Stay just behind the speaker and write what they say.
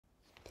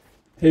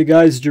Hey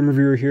guys, Gym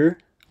Reviewer here.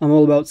 I'm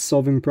all about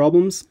solving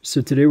problems, so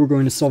today we're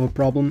going to solve a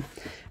problem,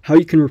 how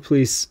you can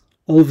replace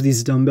all of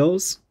these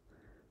dumbbells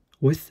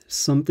with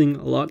something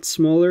a lot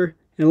smaller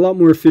and a lot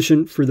more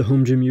efficient for the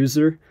home gym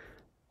user.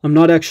 I'm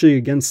not actually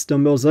against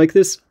dumbbells like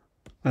this.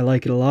 I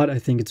like it a lot. I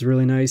think it's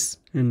really nice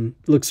and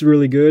looks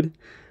really good,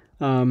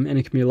 and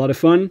it can be a lot of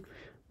fun.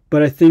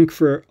 But I think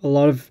for a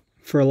lot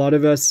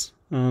of us,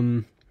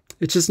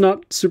 it's just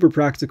not super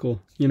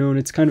practical, and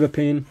it's kind of a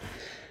pain.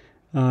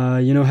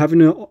 Having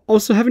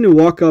to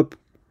walk up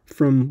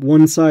from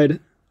one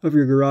side of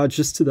your garage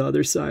just to the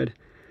other side,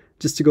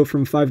 just to go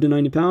from 5 to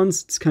 90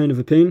 pounds, it's kind of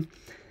a pain.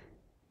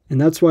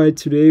 And that's why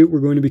today we're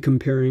going to be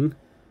comparing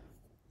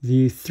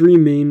the three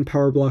main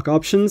power block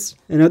options.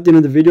 And at the end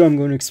of the video, I'm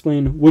going to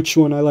explain which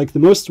one I like the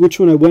most, which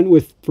one I went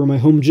with for my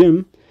home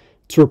gym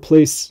to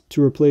replace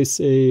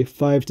a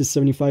 5 to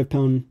 75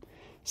 pound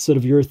set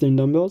of urethane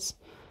dumbbells.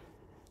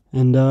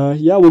 And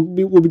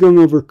we'll be going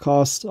over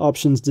cost,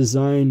 options,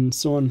 design, and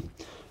so on.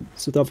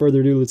 So without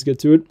further ado, let's get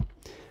to it.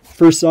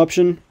 First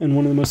option, and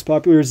one of the most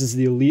popular, is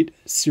the Elite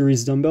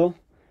Series dumbbell.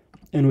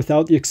 And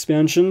without the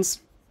expansions,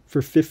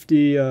 for 5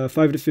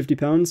 to 50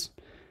 pounds,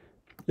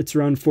 it's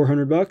around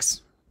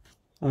 $400.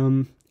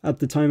 At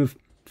the time of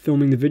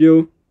filming the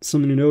video,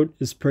 something to note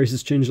is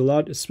prices changed a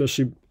lot,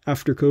 especially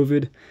after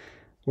COVID,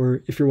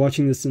 or if you're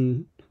watching this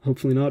in,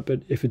 hopefully not,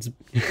 but if it's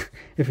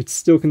if it's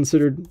still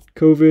considered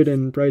COVID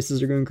and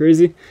prices are going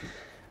crazy,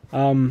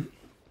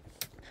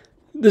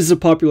 this is a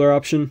popular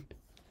option.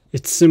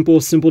 It's simple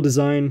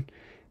design.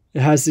 It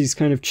has these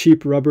kind of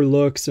cheap rubber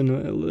looks and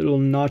a little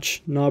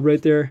notch knob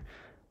right there.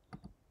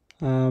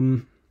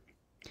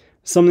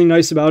 Something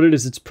nice about it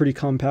is it's pretty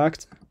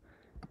compact,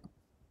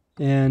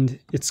 and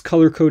it's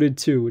color coded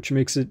too, which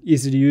makes it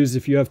easy to use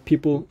if you have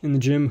people in the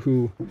gym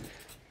who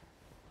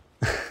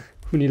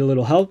need a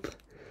little help.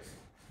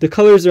 The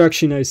colors are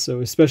actually nice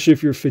though, especially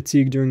if you're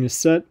fatigued during this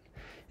set.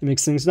 It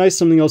makes things nice.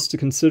 Something else to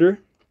consider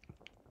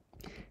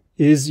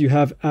is you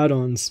have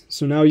add-ons.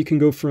 So now you can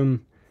go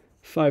from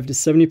 5 to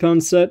 70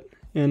 pound set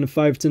and a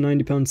 5 to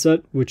 90 pound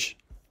set, which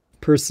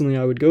personally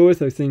I would go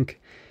with. I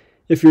think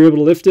if you're able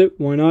to lift it,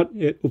 why not?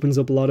 It opens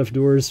up a lot of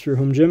doors for your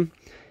home gym.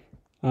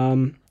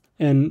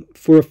 And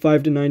for a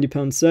 5 to 90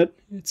 pound set,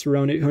 it's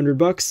around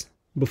 $800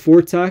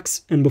 before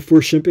tax and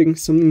before shipping.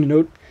 Something to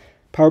note,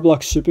 Power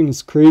Block shipping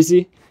is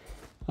crazy.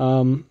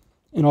 And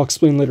I'll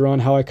explain later on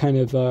how I kind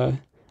of,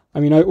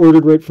 I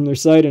ordered right from their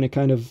site and it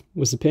kind of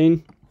was a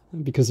pain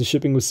because the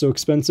shipping was so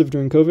expensive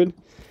during COVID.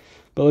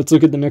 But let's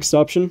look at the next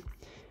option.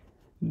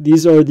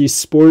 These are the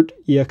Sport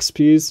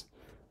EXPs.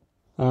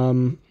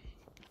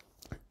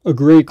 A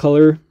gray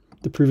color.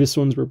 The previous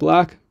ones were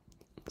black.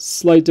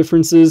 Slight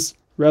differences.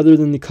 Rather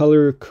than the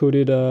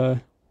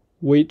color-coded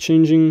weight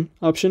changing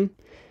option,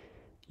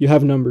 you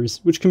have numbers,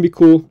 which can be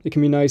cool. It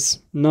can be nice.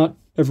 Not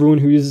everyone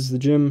who uses the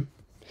gym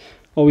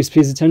always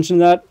pays attention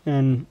to that,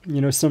 and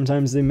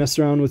sometimes they mess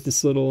around with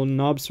this little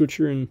knob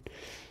switcher, and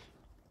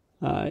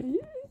I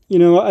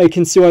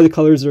can see why the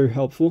colors are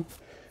helpful.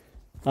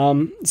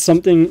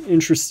 Something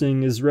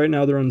interesting is right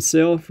now they're on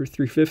sale for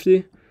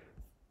 $350,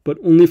 but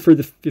only for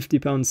the 50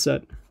 pound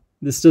set.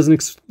 This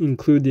doesn't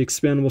include the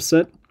expandable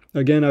set.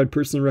 Again, I would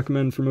personally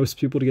recommend for most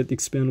people to get the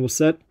expandable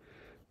set,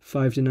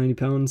 5 to 90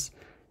 pounds.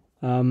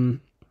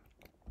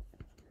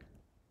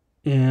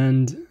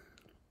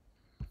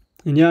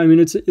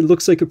 It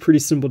looks like a pretty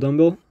simple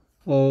dumbbell.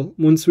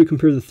 Once we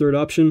compare the third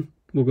option,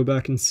 we'll go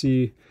back and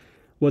see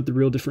what the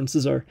real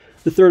differences are.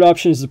 The third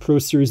option is the Pro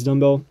Series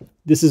dumbbell.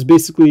 This is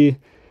basically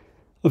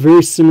a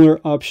very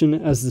similar option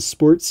as the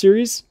Sport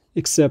Series,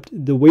 except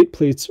the weight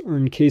plates are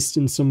encased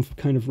in some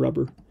kind of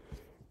rubber.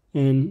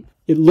 And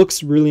it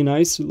looks really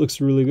nice. It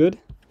looks really good.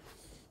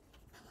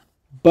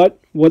 But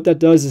what that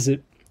does is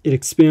it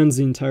expands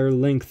the entire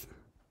length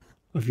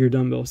of your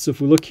dumbbell. So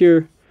if we look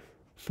here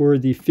for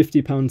the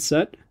 50 pound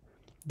set,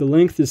 the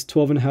length is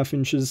 12.5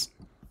 inches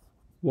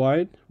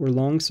wide, or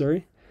long,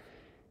 sorry.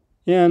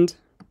 And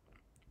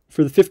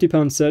for the 50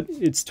 pound set,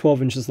 it's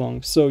 12 inches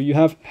long. So you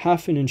have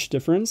half an inch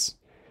difference,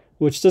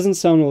 which doesn't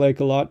sound like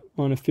a lot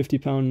on a 50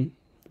 pound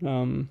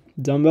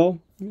dumbbell.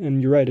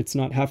 And you're right, it's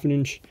not half an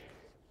inch.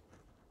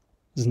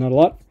 It's not a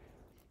lot.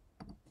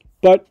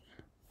 But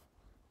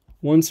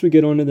once we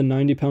get onto the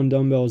 90 pound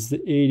dumbbells, the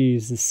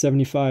 80s, the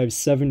 75s,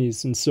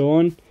 70s, and so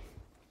on,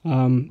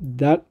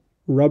 that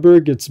rubber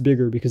gets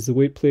bigger because the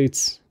weight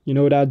plates,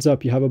 it adds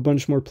up. You have a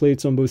bunch more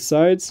plates on both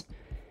sides,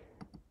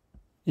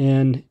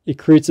 and it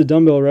creates a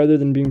dumbbell rather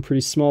than being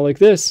pretty small like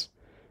this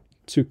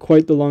to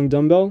quite the long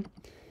dumbbell.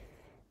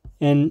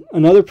 And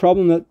another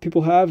problem that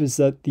people have is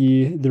that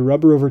the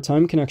rubber over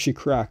time can actually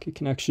crack. It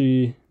can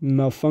actually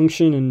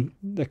malfunction, and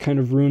that kind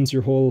of ruins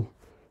your whole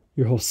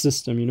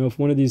system. If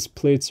one of these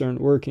plates aren't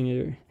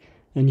working,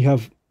 and you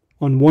have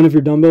on one of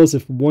your dumbbells,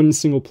 if one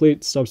single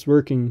plate stops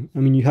working,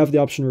 you have the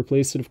option to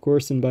replace it, of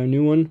course, and buy a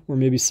new one, or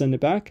maybe send it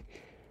back.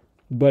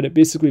 But it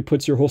basically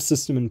puts your whole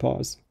system in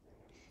pause.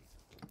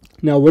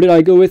 Now, what did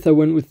I go with? I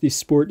went with the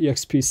Sport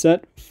EXP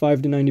set,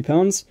 5 to 90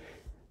 pounds,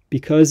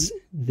 because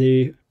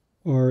they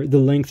the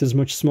length is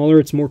much smaller.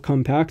 It's more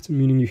compact,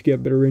 meaning you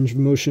get better range of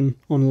motion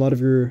on a lot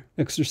of your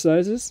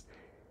exercises.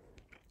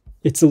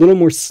 It's a little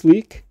more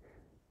sleek.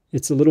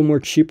 It's a little more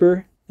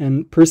cheaper.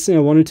 And personally,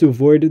 I wanted to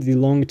avoid the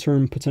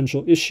long-term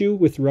potential issue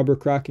with rubber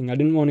cracking. I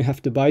didn't want to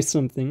have to buy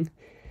something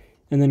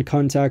and then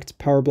contact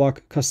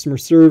PowerBlock customer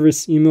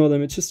service, email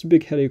them. It's just a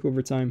big headache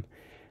over time,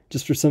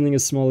 just for something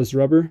as small as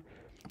rubber.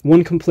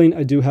 One complaint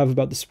I do have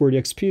about the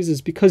Sporty XPs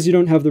is because you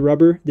don't have the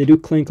rubber, they do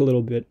clank a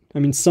little bit. I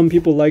mean, some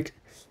people like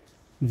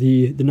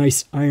the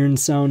nice iron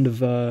sound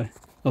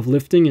of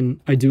lifting,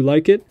 and I do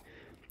like it.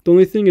 The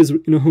only thing is,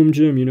 in a home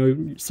gym, you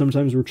know,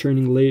 sometimes we're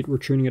training late, we're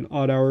training at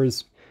odd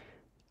hours,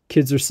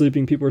 kids are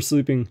sleeping, people are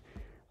sleeping.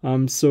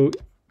 So,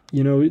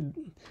 you know,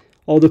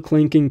 all the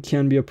clanking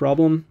can be a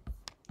problem.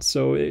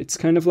 So it's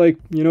kind of like,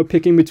 you know,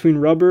 picking between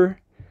rubber,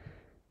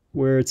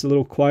 where it's a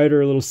little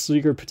quieter, a little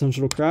sleeker,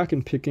 potential to crack,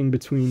 and picking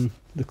between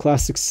the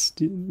classics,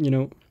 you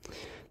know,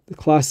 the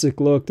classic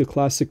look, the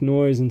classic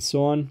noise, and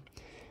so on.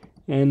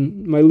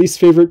 And my least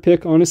favorite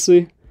pick,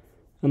 honestly,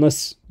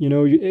 unless, you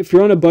know, if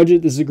you're on a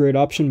budget, this is a great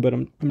option, but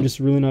I'm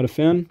just really not a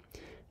fan,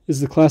 is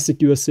the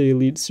classic USA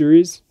Elite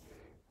series.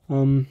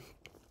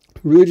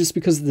 Really just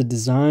because of the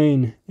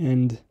design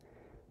and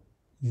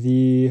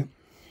the,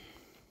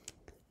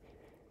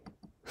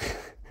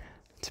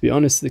 to be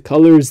honest, the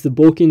colors, the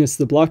bulkiness,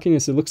 the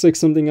blockiness, it looks like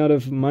something out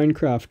of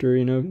Minecraft or,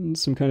 you know,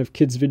 some kind of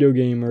kid's video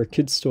game or a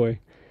kid's toy,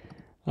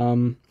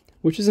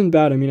 which isn't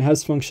bad. I mean, it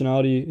has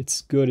functionality.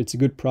 It's good. It's a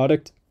good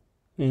product,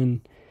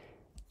 and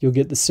you'll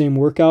get the same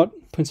workout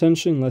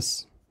potentially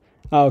unless...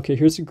 okay,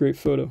 here's a great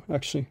photo,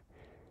 actually,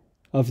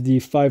 of the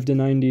 5 to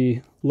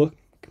 90 look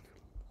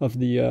of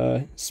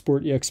the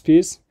Sport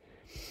EXPs.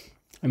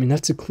 I mean,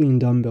 that's a clean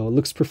dumbbell. It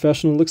looks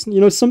professional. It looks,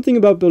 you know, something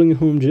about building a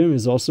home gym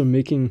is also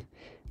making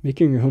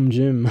your home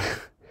gym,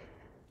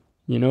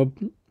 you know,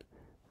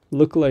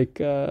 look like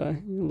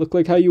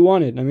how you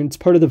want it. I mean, it's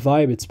part of the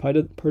vibe. It's part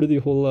of the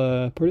whole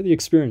part of the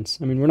experience.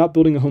 I mean, we're not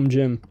building a home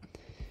gym,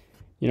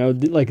 you know,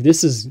 like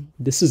this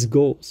is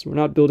goals. We're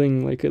not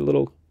building like a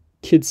little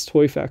kids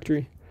toy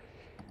factory,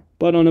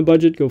 but on a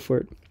budget, go for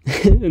it.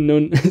 And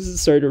no,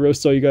 sorry to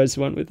roast all you guys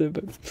who went with it,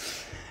 but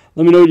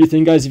let me know what you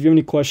think, guys. If you have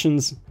any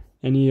questions,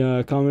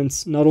 any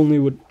comments, not only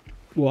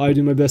will I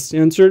do my best to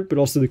answer it, but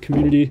also the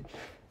community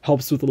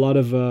helps with a lot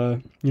of,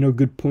 you know,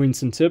 good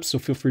points and tips. So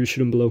feel free to shoot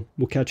them below.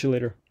 We'll catch you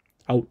later.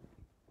 Out.